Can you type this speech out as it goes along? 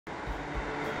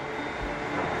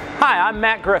Hi, I'm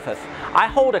Matt Griffith. I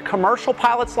hold a commercial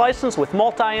pilot's license with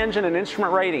multi-engine and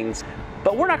instrument ratings.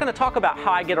 But we're not going to talk about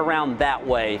how I get around that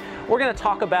way. We're going to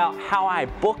talk about how I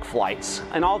book flights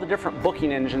and all the different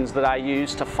booking engines that I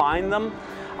use to find them,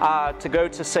 to go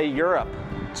to, say, Europe,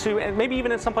 and maybe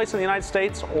even in some place in the United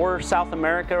States or South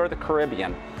America or the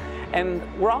Caribbean. And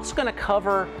we're also going to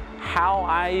cover how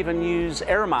I even use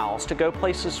air miles to go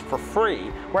places for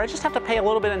free, where I just have to pay a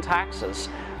little bit in taxes,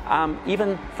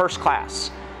 even first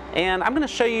class. And I'm going to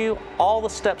show you all the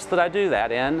steps that I do that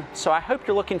in, so I hope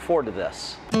you're looking forward to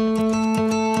this.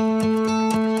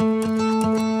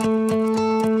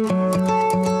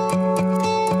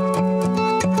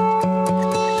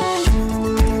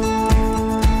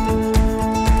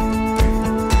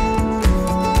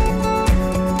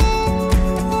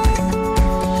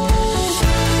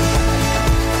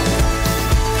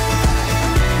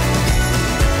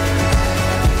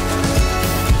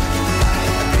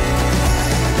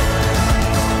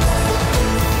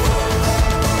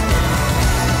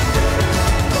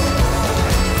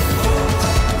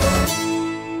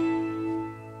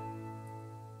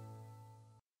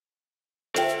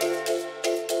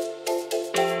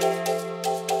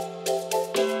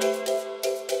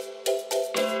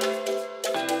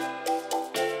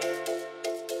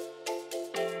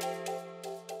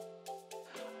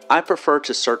 I prefer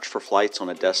to search for flights on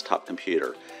a desktop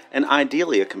computer, and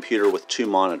ideally a computer with 2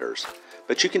 monitors,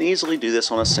 but you can easily do this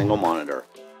on a single monitor.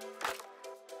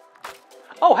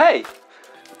 Oh, hey!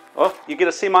 Well, you get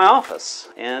to see my office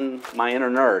and my inner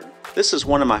nerd. This is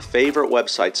one of my favorite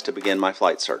websites to begin my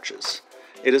flight searches.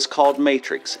 It is called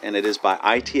Matrix, and it is by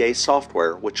ITA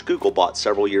Software, which Google bought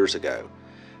several years ago.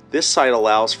 This site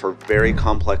allows for very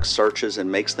complex searches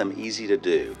and makes them easy to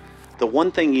do. The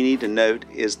one thing you need to note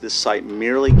is this site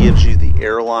merely gives you the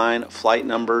airline, flight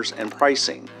numbers, and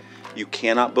pricing. You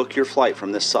cannot book your flight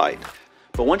from this site.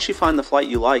 But once you find the flight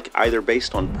you like, either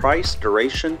based on price,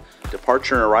 duration,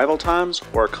 departure and arrival times,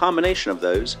 or a combination of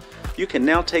those, you can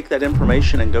now take that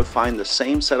information and go find the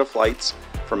same set of flights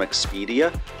from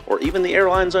Expedia or even the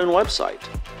airline's own website.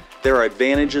 There are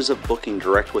advantages of booking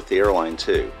direct with the airline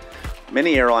too.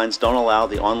 Many airlines don't allow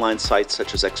the online sites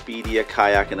such as Expedia,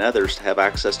 Kayak, and others to have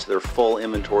access to their full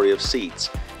inventory of seats,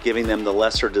 giving them the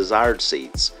lesser desired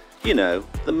seats. You know,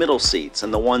 the middle seats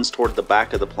and the ones toward the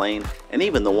back of the plane and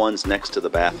even the ones next to the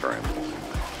bathroom.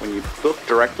 When you book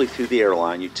directly through the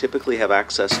airline, you typically have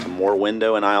access to more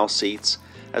window and aisle seats,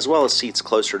 as well as seats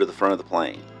closer to the front of the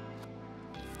plane.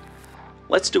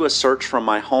 Let's do a search from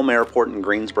my home airport in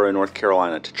Greensboro, North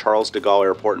Carolina to Charles de Gaulle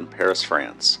Airport in Paris,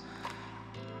 France.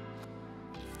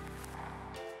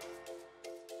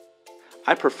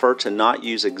 I prefer to not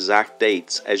use exact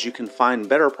dates, as you can find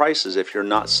better prices if you're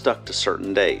not stuck to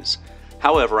certain days.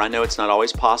 However, I know it's not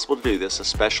always possible to do this,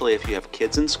 especially if you have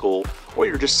kids in school or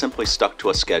you're just simply stuck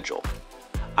to a schedule.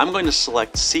 I'm going to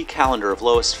select See Calendar of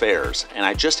Lowest Fares, and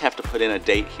I just have to put in a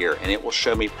date here, and it will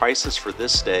show me prices for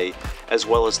this day as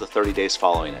well as the 30 days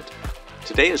following it.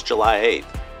 Today is July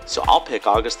 8th, so I'll pick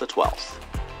August the 12th.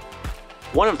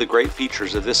 One of the great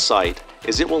features of this site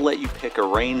is it will let you pick a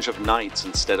range of nights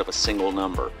instead of a single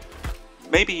number.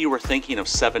 Maybe you were thinking of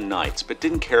 7 nights, but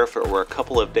didn't care if it were a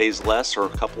couple of days less or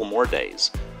a couple more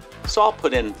days. So I'll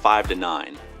put in 5 to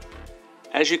 9.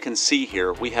 As you can see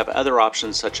here, we have other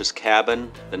options such as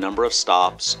cabin, the number of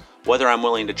stops, whether I'm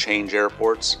willing to change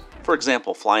airports. For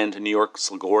example, fly into New York's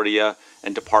LaGuardia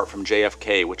and depart from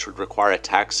JFK, which would require a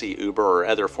taxi, Uber, or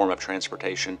other form of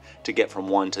transportation to get from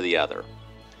one to the other.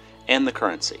 And the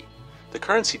currency. The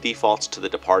currency defaults to the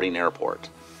departing airport.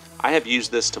 I have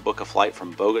used this to book a flight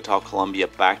from Bogota, Colombia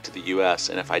back to the US,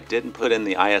 and if I didn't put in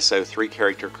the ISO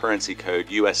 3-character currency code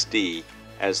USD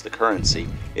as the currency,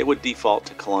 it would default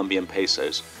to Colombian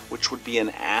pesos, which would be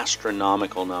an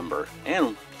astronomical number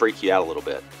and freak you out a little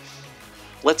bit.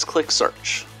 Let's click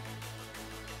search.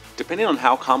 Depending on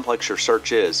how complex your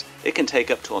search is, it can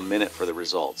take up to a minute for the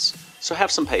results, so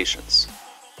have some patience.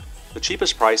 The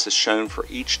cheapest price is shown for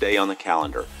each day on the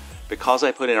calendar. Because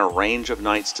I put in a range of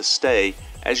nights to stay,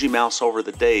 as you mouse over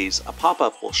the days, a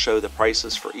pop-up will show the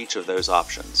prices for each of those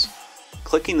options.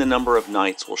 Clicking the number of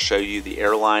nights will show you the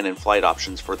airline and flight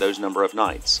options for those number of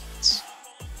nights.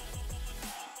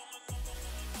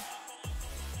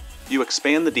 You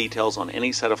expand the details on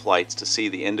any set of flights to see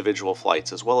the individual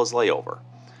flights as well as layover.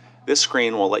 This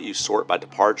screen will let you sort by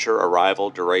departure, arrival,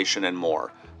 duration, and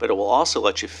more, but it will also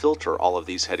let you filter all of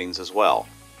these headings as well.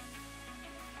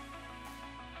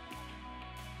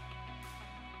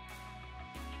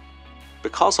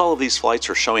 Because all of these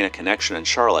flights are showing a connection in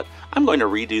Charlotte, I'm going to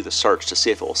redo the search to see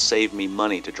if it will save me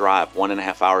money to drive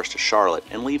 1.5 hours to Charlotte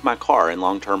and leave my car in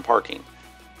long-term parking.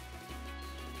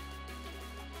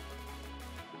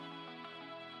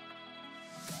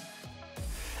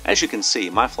 As you can see,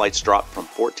 my flights dropped from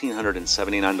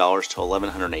 $1,479 to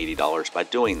 $1,180 by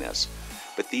doing this,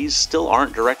 but these still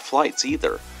aren't direct flights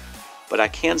either. But I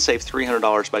can save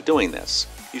 $300 by doing this.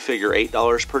 You figure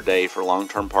 $8 per day for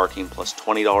long-term parking plus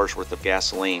 $20 worth of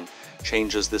gasoline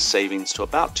changes this savings to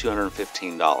about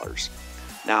 $215.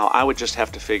 Now, I would just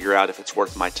have to figure out if it's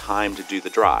worth my time to do the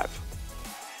drive.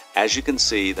 As you can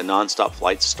see, the nonstop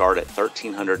flights start at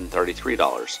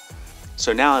 $1,333.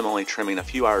 So now I'm only trimming a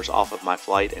few hours off of my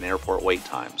flight and airport wait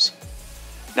times.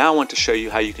 Now I want to show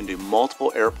you how you can do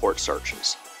multiple airport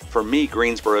searches. For me,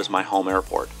 Greensboro is my home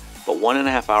airport, but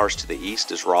 1.5 hours to the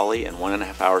east is Raleigh and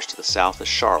 1.5 hours to the south is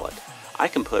Charlotte. I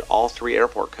can put all 3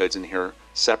 airport codes in here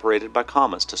separated by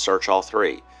commas to search all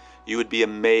 3. You would be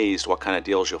amazed what kind of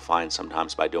deals you'll find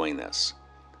sometimes by doing this.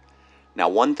 Now,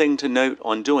 one thing to note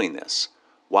on doing this,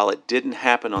 while it didn't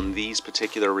happen on these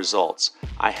particular results,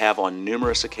 I have on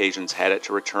numerous occasions had it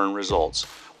to return results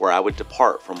where I would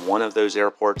depart from one of those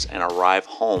airports and arrive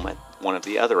home at one of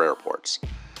the other airports.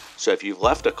 So if you've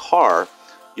left a car,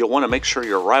 you'll want to make sure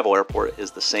your arrival airport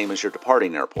is the same as your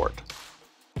departing airport.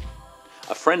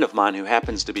 A friend of mine who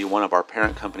happens to be one of our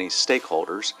parent company's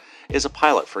stakeholders is a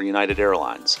pilot for United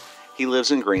Airlines. He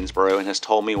lives in Greensboro and has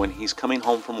told me when he's coming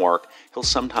home from work, he'll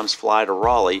sometimes fly to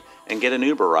Raleigh and get an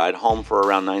Uber ride home for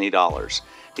around $90.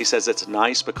 He says it's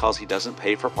nice because he doesn't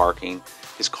pay for parking,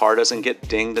 his car doesn't get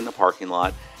dinged in the parking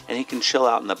lot, and he can chill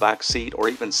out in the back seat or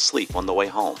even sleep on the way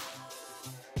home.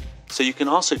 So you can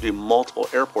also do multiple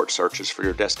airport searches for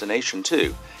your destination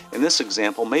too. In this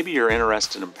example, maybe you're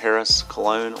interested in Paris,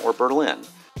 Cologne, or Berlin.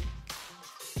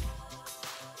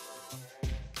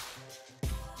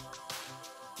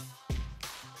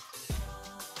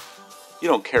 You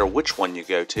don't care which one you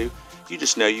go to, you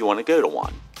just know you want to go to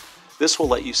one. This will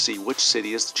let you see which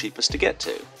city is the cheapest to get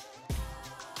to.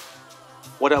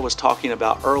 What I was talking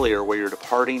about earlier where your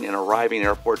departing and arriving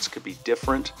airports could be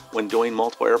different when doing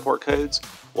multiple airport codes,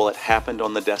 well, it happened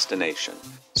on the destination.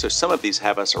 So some of these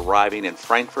have us arriving in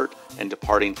Frankfurt and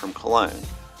departing from Cologne.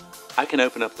 I can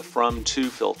open up the From To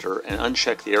filter and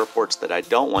uncheck the airports that I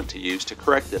don't want to use to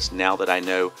correct this now that I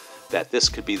know that this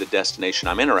could be the destination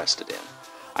I'm interested in.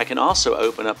 I can also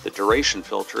open up the duration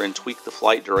filter and tweak the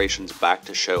flight durations back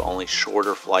to show only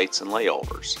shorter flights and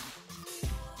layovers.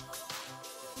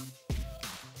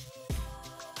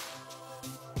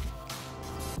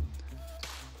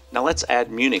 Now let's add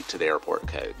Munich to the airport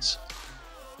codes.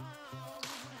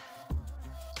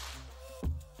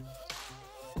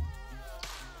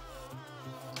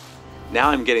 Now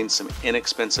I'm getting some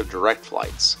inexpensive direct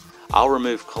flights. I'll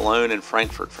remove Cologne and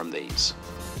Frankfurt from these.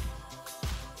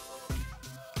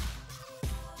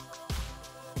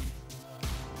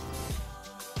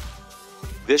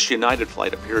 This United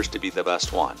flight appears to be the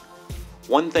best one.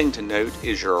 One thing to note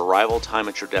is your arrival time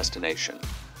at your destination.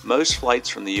 Most flights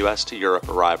from the US to Europe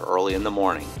arrive early in the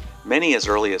morning, many as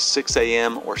early as 6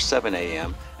 a.m. or 7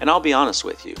 a.m., and I'll be honest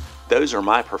with you, those are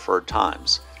my preferred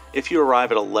times. If you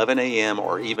arrive at 11 a.m.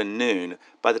 or even noon,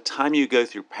 by the time you go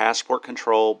through passport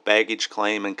control, baggage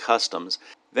claim, and customs,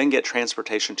 then get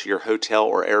transportation to your hotel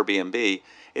or Airbnb,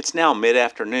 it's now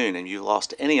mid-afternoon and you've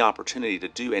lost any opportunity to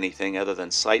do anything other than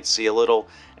sightsee a little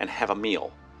and have a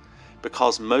meal.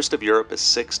 Because most of Europe is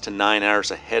 6 to 9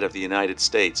 hours ahead of the United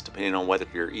States, depending on whether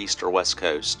you're East or West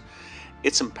Coast,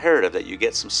 it's imperative that you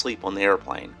get some sleep on the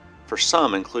airplane. For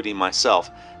some, including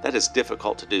myself, that is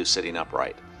difficult to do sitting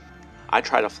upright. I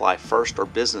try to fly first or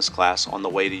business class on the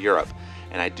way to Europe,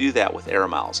 and I do that with air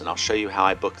miles, and I'll show you how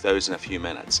I book those in a few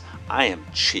minutes. I am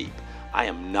cheap. I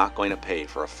am not going to pay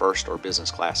for a first or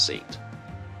business class seat.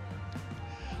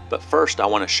 But first, I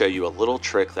want to show you a little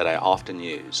trick that I often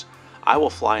use. I will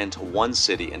fly into one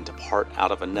city and depart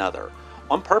out of another,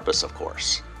 on purpose, of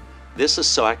course. This is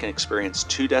so I can experience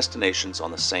 2 destinations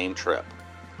on the same trip.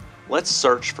 Let's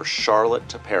search for Charlotte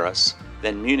to Paris,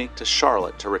 then Munich to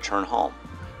Charlotte to return home.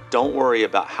 Don't worry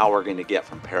about how we're going to get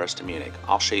from Paris to Munich.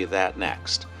 I'll show you that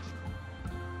next.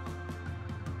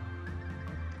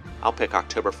 I'll pick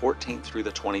October 14th through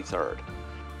the 23rd.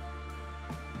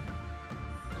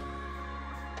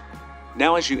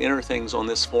 Now as you enter things on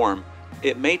this form,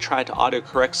 it may try to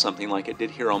autocorrect something like it did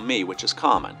here on me, which is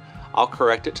common. I'll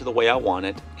correct it to the way I want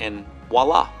it, and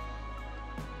voila!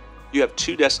 You have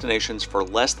 2 destinations for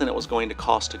less than it was going to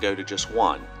cost to go to just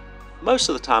one. Most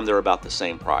of the time they're about the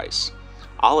same price.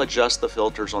 I'll adjust the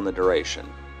filters on the duration.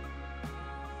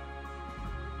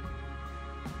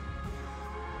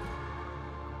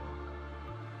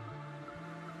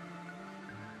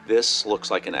 This looks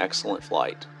like an excellent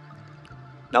flight.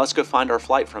 Now let's go find our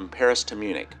flight from Paris to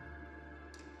Munich.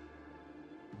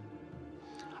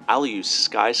 I'll use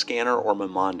Skyscanner or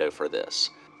Momondo for this.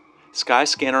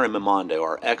 Skyscanner and Momondo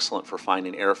are excellent for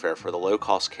finding airfare for the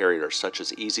low-cost carriers such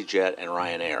as EasyJet and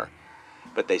Ryanair,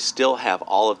 but they still have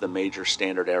all of the major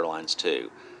standard airlines too.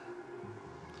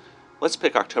 Let's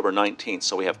pick October 19th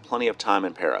so we have plenty of time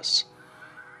in Paris.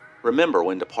 Remember,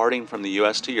 when departing from the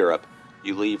US to Europe,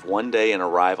 you leave one day and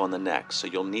arrive on the next, so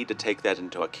you'll need to take that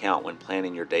into account when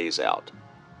planning your days out.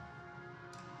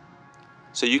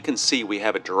 So you can see we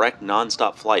have a direct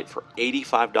non-stop flight for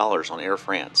 $85 on Air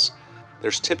France.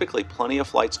 There's typically plenty of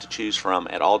flights to choose from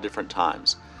at all different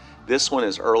times. This one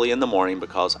is early in the morning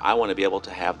because I want to be able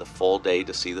to have the full day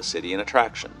to see the city and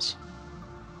attractions.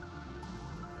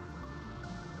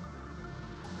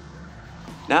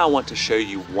 Now I want to show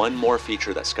you one more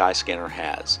feature that Skyscanner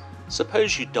has.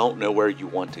 Suppose you don't know where you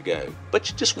want to go, but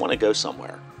you just want to go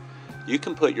somewhere. You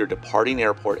can put your departing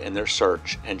airport in their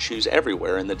search and choose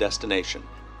everywhere in the destination.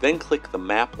 Then click the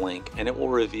map link and it will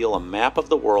reveal a map of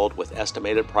the world with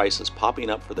estimated prices popping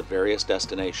up for the various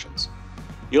destinations.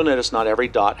 You'll notice not every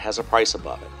dot has a price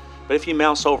above it, but if you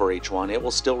mouse over each one, it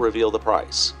will still reveal the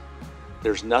price.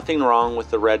 There's nothing wrong with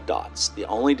the red dots. The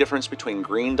only difference between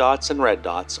green dots and red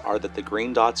dots are that the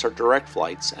green dots are direct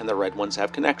flights and the red ones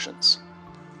have connections.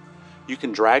 You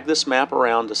can drag this map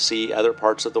around to see other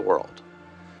parts of the world.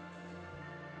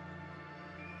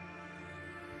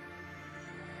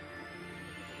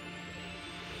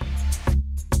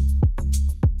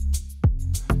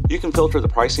 You can filter the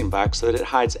pricing back so that it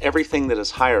hides everything that is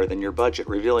higher than your budget,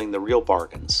 revealing the real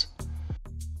bargains.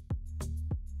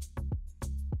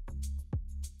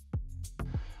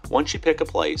 Once you pick a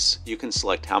place, you can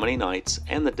select how many nights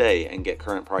and the day and get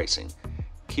current pricing.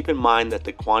 Keep in mind that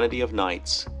the quantity of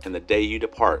nights and the day you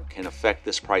depart can affect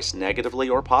this price negatively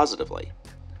or positively.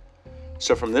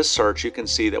 So from this search, you can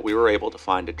see that we were able to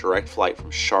find a direct flight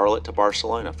from Charlotte to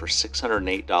Barcelona for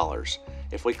 $608.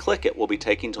 If we click it, we'll be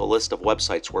taken to a list of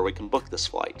websites where we can book this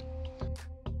flight.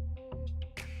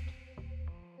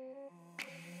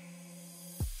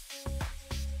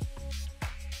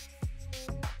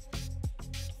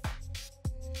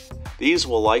 These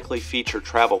will likely feature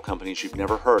travel companies you've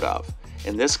never heard of.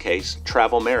 In this case,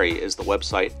 Travel Mary is the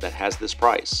website that has this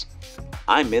price.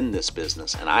 I'm in this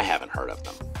business and I haven't heard of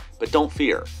them. But don't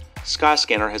fear,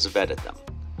 Skyscanner has vetted them.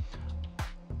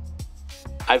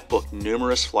 I've booked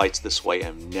numerous flights this way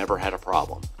and never had a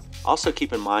problem. Also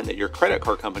keep in mind that your credit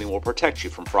card company will protect you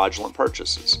from fraudulent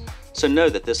purchases, so know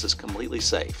that this is completely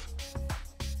safe.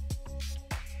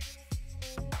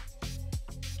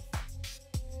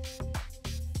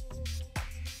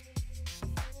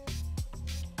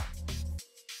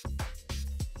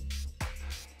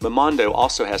 Momondo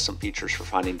also has some features for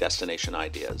finding destination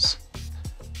ideas.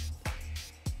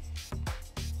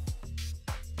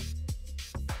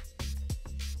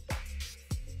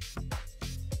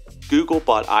 Google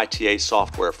bought ITA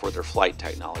software for their flight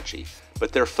technology,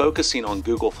 but they're focusing on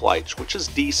Google Flights, which is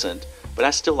decent, but I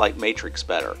still like Matrix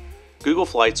better. Google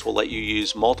Flights will let you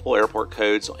use multiple airport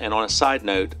codes, and on a side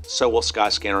note, so will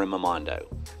Skyscanner and Momondo.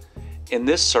 In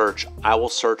this search, I will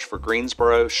search for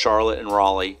Greensboro, Charlotte, and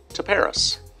Raleigh to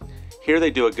Paris. Here they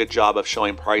do a good job of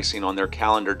showing pricing on their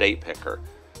calendar date picker,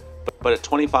 but a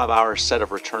 25-hour set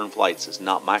of return flights is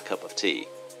not my cup of tea.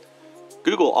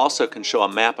 Google also can show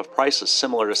a map of prices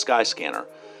similar to Skyscanner,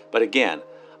 but again,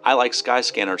 I like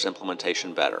Skyscanner's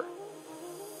implementation better.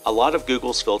 A lot of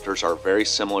Google's filters are very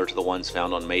similar to the ones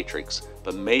found on Matrix,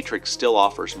 but Matrix still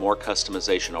offers more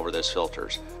customization over those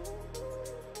filters.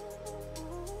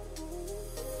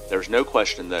 There's no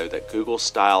question though that Google's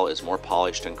style is more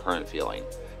polished and current feeling,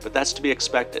 but that's to be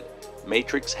expected.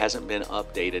 Matrix hasn't been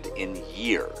updated in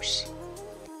years.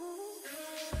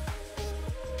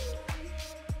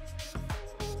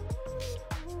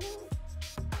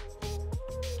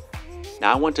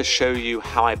 Now I want to show you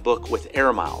how I book with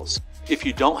Air Miles. If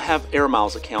you don't have Air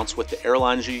Miles accounts with the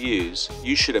airlines you use,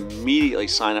 you should immediately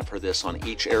sign up for this on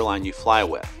each airline you fly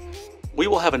with. We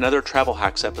will have another Travel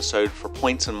Hacks episode for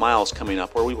points and miles coming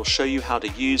up where we will show you how to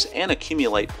use and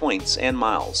accumulate points and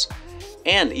miles,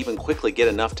 and even quickly get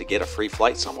enough to get a free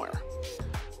flight somewhere.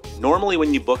 Normally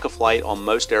when you book a flight on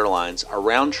most airlines, a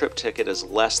round-trip ticket is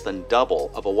less than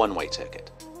double of a one-way ticket.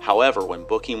 However, when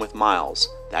booking with miles,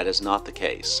 that is not the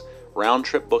case.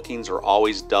 Round-trip bookings are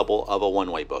always double of a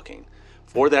one-way booking.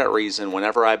 For that reason,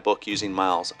 whenever I book using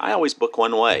miles, I always book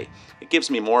one way. It gives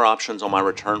me more options on my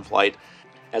return flight,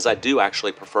 as I do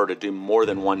actually prefer to do more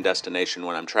than one destination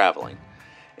when I'm traveling.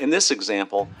 In this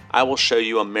example, I will show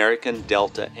you American,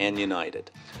 Delta, and United.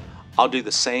 I'll do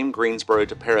the same Greensboro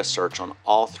to Paris search on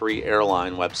all three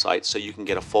airline websites so you can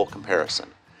get a full comparison.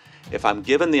 If I'm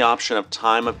given the option of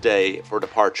time of day for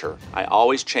departure, I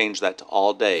always change that to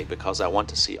all day because I want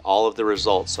to see all of the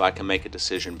results so I can make a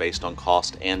decision based on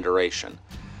cost and duration.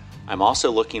 I'm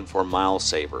also looking for mile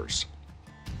savers.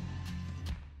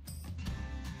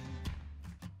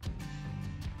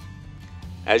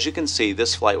 As you can see,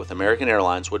 this flight with American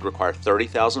Airlines would require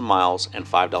 30,000 miles and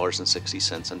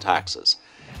 $5.60 in taxes.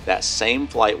 That same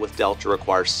flight with Delta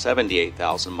requires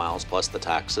 78,000 miles plus the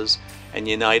taxes, and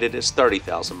United is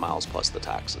 30,000 miles plus the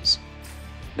taxes.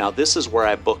 Now this is where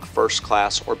I book first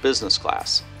class or business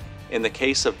class. In the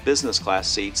case of business class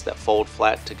seats that fold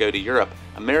flat to go to Europe,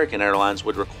 American Airlines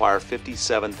would require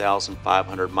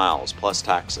 57,500 miles plus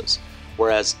taxes,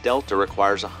 whereas Delta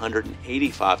requires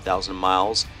 185,000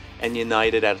 miles and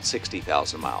United at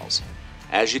 60,000 miles.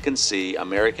 As you can see,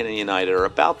 American and United are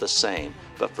about the same,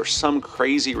 but for some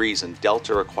crazy reason,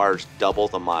 Delta requires double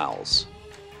the miles.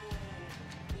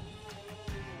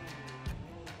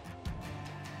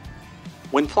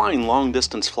 When flying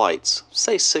long-distance flights,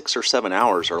 say 6 or 7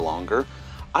 hours or longer,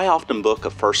 I often book a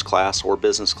first class or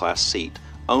business class seat,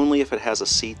 only if it has a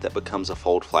seat that becomes a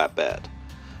fold-flat bed.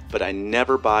 But I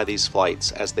never buy these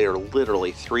flights as they are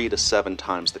literally 3 to 7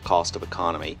 times the cost of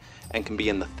economy and can be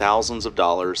in the thousands of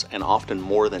dollars and often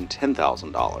more than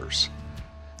 $10,000.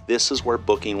 This is where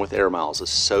booking with air miles is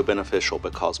so beneficial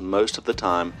because most of the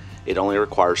time it only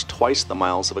requires twice the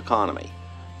miles of economy.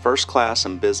 First class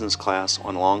and business class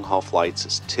on long-haul flights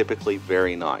is typically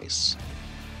very nice.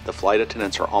 The flight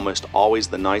attendants are almost always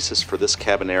the nicest for this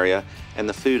cabin area, and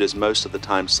the food is most of the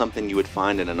time something you would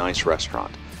find in a nice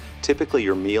restaurant. Typically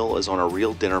your meal is on a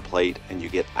real dinner plate and you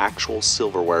get actual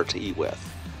silverware to eat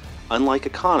with. Unlike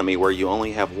economy where you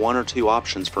only have 1 or 2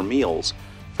 options for meals,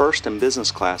 first and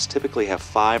business class typically have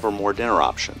 5 or more dinner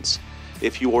options.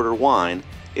 If you order wine,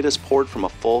 it is poured from a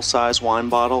full-size wine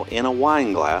bottle in a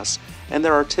wine glass, and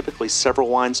there are typically several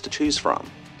wines to choose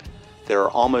from. There are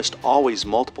almost always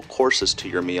multiple courses to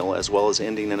your meal as well as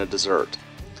ending in a dessert.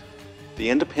 The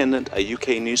Independent, a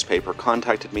UK newspaper,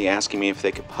 contacted me asking me if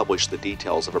they could publish the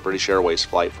details of a British Airways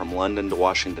flight from London to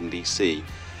Washington, D.C.,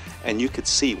 and you could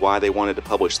see why they wanted to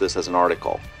publish this as an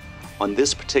article. On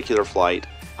this particular flight,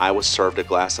 I was served a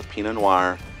glass of Pinot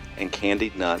Noir and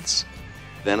candied nuts,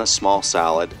 then a small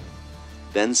salad,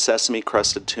 then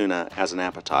sesame-crusted tuna as an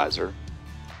appetizer,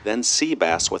 then sea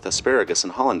bass with asparagus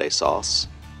and hollandaise sauce,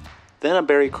 then a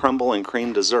berry crumble and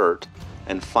cream dessert,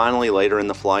 and finally later in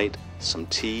the flight, some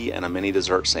tea and a mini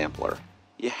dessert sampler.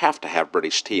 You have to have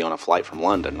British tea on a flight from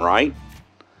London, right?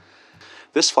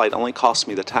 This flight only cost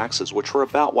me the taxes, which were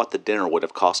about what the dinner would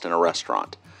have cost in a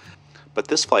restaurant. But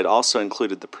this flight also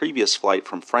included the previous flight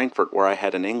from Frankfurt where I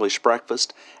had an English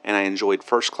breakfast and I enjoyed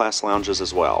first-class lounges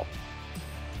as well.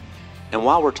 And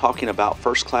while we're talking about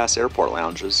first-class airport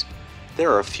lounges,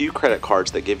 there are a few credit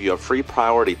cards that give you a free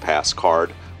Priority Pass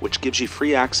card, which gives you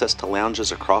free access to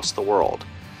lounges across the world.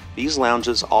 These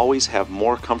lounges always have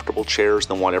more comfortable chairs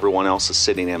than what everyone else is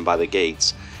sitting in by the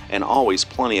gates, and always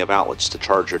plenty of outlets to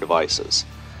charge your devices.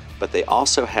 But they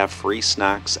also have free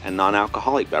snacks and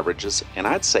non-alcoholic beverages, and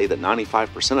I'd say that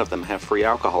 95% of them have free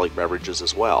alcoholic beverages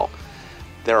as well.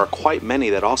 There are quite many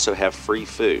that also have free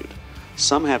food.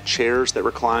 Some have chairs that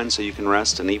recline so you can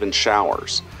rest, and even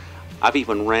showers. I've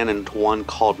even ran into one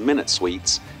called Minute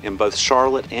Suites in both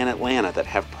Charlotte and Atlanta that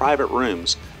have private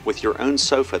rooms with your own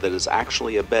sofa that is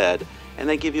actually a bed, and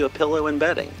they give you a pillow and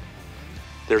bedding.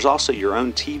 There's also your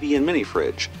own TV and mini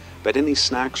fridge, but any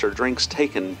snacks or drinks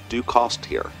taken do cost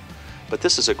here. But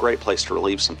this is a great place to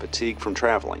relieve some fatigue from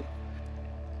traveling.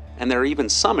 And there are even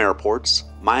some airports,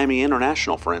 Miami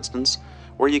International for instance,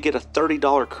 where you get a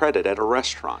 $30 credit at a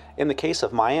restaurant. In the case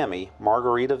of Miami,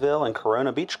 Margaritaville and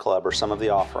Corona Beach Club are some of the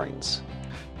offerings.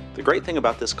 The great thing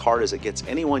about this card is it gets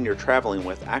anyone you're traveling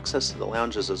with access to the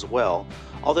lounges as well,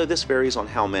 although this varies on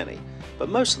how many, but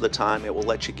most of the time it will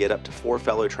let you get up to 4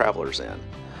 fellow travelers in.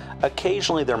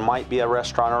 Occasionally there might be a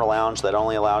restaurant or lounge that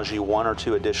only allows you 1 or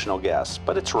 2 additional guests,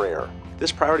 but it's rare.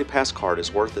 This Priority Pass card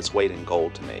is worth its weight in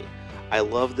gold to me. I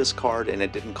love this card and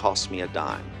it didn't cost me a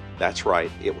dime. That's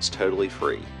right, it was totally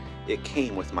free. It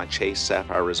came with my Chase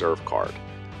Sapphire Reserve card.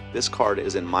 This card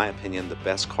is, in my opinion, the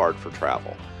best card for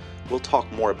travel. We'll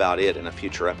talk more about it in a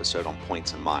future episode on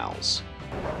points and miles.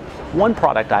 One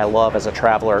product I love as a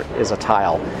traveler is a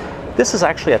tile. This is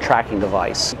actually a tracking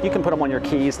device. You can put them on your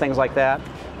keys, things like that.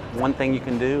 One thing you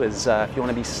can do is if you want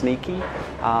to be sneaky,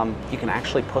 you can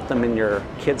actually put them in your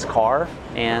kid's car,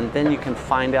 and then you can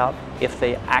find out if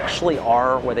they actually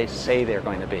are where they say they're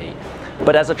going to be.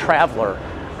 But as a traveler,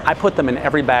 I put them in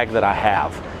every bag that I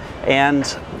have, and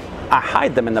I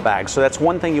hide them in the bag. So that's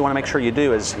one thing you want to make sure you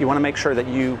do, is you want to make sure that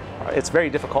it's very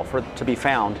difficult for it to be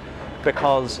found.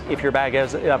 because if your bag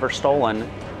is ever stolen,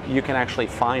 you can actually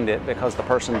find it because the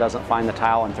person doesn't find the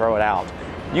tile and throw it out.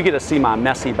 You get to see my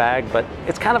messy bag, but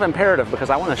it's kind of imperative because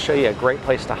I want to show you a great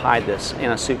place to hide this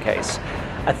in a suitcase.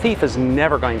 A thief is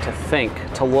never going to think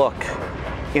to look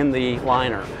in the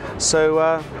liner. So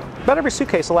about every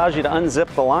suitcase allows you to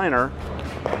unzip the liner,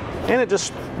 and it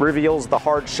just reveals the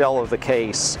hard shell of the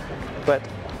case. But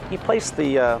you place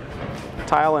the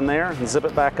tile in there and zip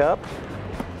it back up,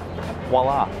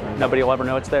 voila, nobody will ever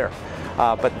know it's there.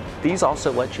 But these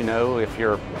also let you know if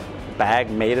your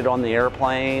bag made it on the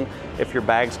airplane, if your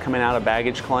bag's coming out of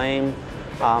baggage claim,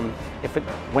 if it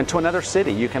went to another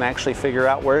city, you can actually figure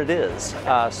out where it is.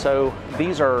 So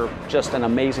these are just an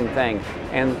amazing thing.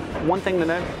 And one thing to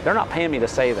note, they're not paying me to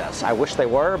say this. I wish they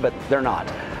were, but they're not.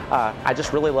 I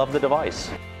just really love the device.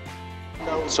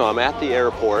 So I'm at the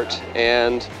airport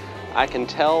and I can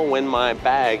tell when my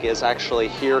bag is actually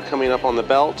here coming up on the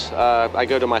belt. I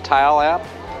go to my Tile app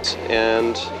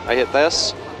and I hit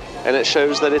this and it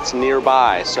shows that it's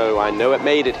nearby, so I know it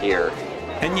made it here.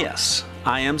 And yes,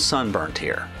 I am sunburnt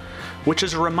here, which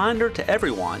is a reminder to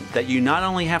everyone that you not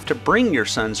only have to bring your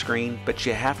sunscreen, but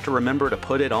you have to remember to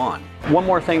put it on. One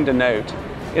more thing to note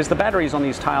is the batteries on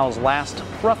these tiles last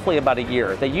roughly about a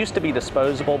year. They used to be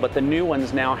disposable, but the new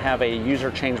ones now have a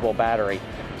user changeable battery.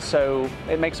 So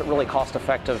it makes it really cost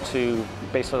effective to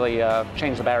basically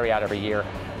change the battery out every year.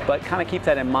 But kind of keep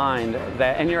that in mind,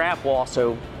 that, and your app will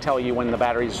also tell you when the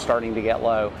batteries are starting to get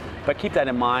low. But keep that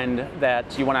in mind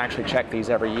that you want to actually check these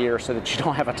every year so that you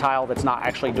don't have a tile that's not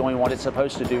actually doing what it's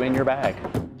supposed to do in your bag.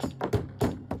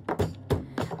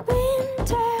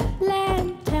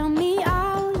 Winterland, tell me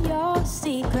all your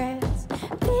secrets.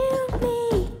 Fill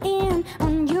me in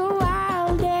on your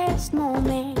wildest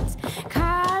moments.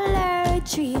 Colored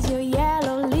trees, your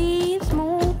yellow leaves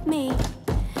move me.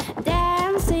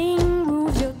 Dancing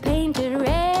roofs, your painted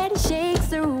red shakes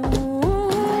the room.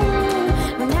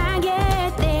 When I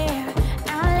get there,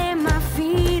 I'll let my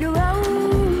feet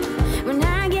roam. When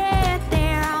I get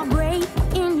there, I'll break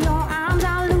in your arms,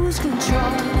 I'll lose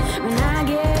control. When I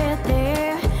get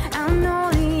there, I'll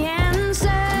know the answer.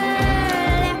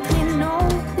 Let me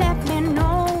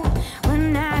know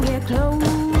when I get close.